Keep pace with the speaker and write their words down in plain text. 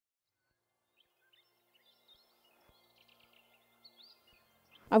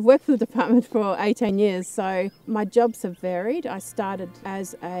I've worked for the department for 18 years, so my jobs have varied. I started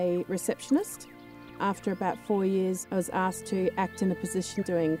as a receptionist. After about 4 years, I was asked to act in a position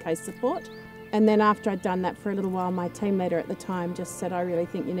doing case support. And then after I'd done that for a little while, my team leader at the time just said, I really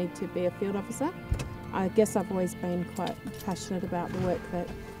think you need to be a field officer. I guess I've always been quite passionate about the work that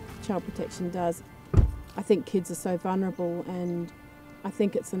child protection does. I think kids are so vulnerable, and I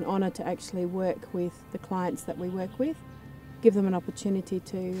think it's an honour to actually work with the clients that we work with, give them an opportunity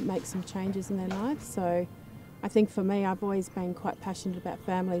to make some changes in their lives. So I think for me, I've always been quite passionate about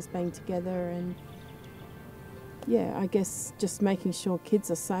families being together, and yeah, I guess just making sure kids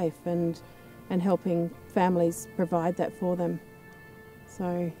are safe and helping families provide that for them.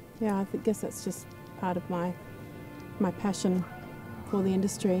 So yeah, I guess that's just part of my passion for the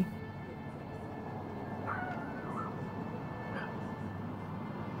industry.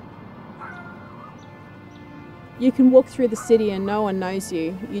 You can walk through the city and no one knows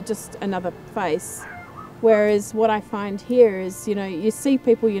you. You're just another face. Whereas what I find here is, you see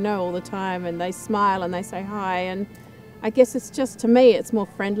people you know all the time and they smile and they say hi, and I guess it's just, to me, it's more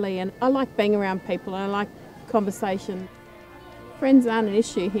friendly, and I like being around people and I like conversation. Friends aren't an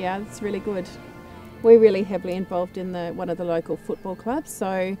issue here, it's really good. We're really heavily involved in one of the local football clubs,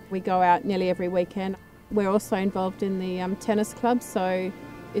 so we go out nearly every weekend. We're also involved in the tennis club, so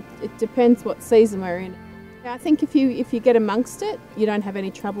it depends what season we're in. I think if you get amongst it, you don't have any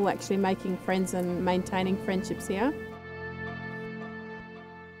trouble actually making friends and maintaining friendships here.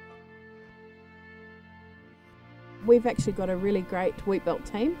 We've actually got a really great wheat belt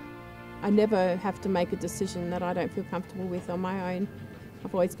team. I never have to make a decision that I don't feel comfortable with on my own.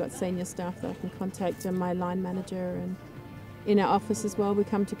 I've always got senior staff that I can contact, and my line manager, and in our office as well, we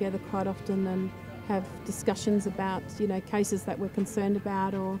come together quite often and have discussions about cases that we're concerned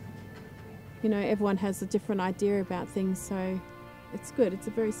about, or everyone has a different idea about things, so it's good. It's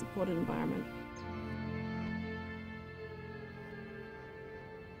a very supported environment.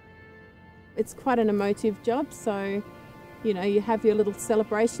 It's quite an emotive job, so you have your little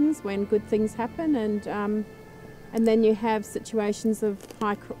celebrations when good things happen, and then you have situations of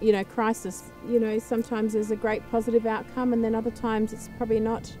high crisis. Sometimes there's a great positive outcome, and then other times it's probably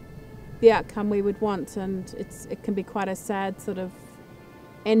not the outcome we would want, and it can be quite a sad sort of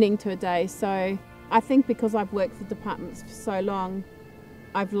ending to a day. So I think because I've worked for departments for so long,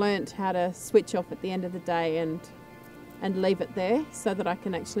 I've learnt how to switch off at the end of the day and leave it there, so that I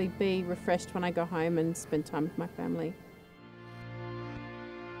can actually be refreshed when I go home and spend time with my family.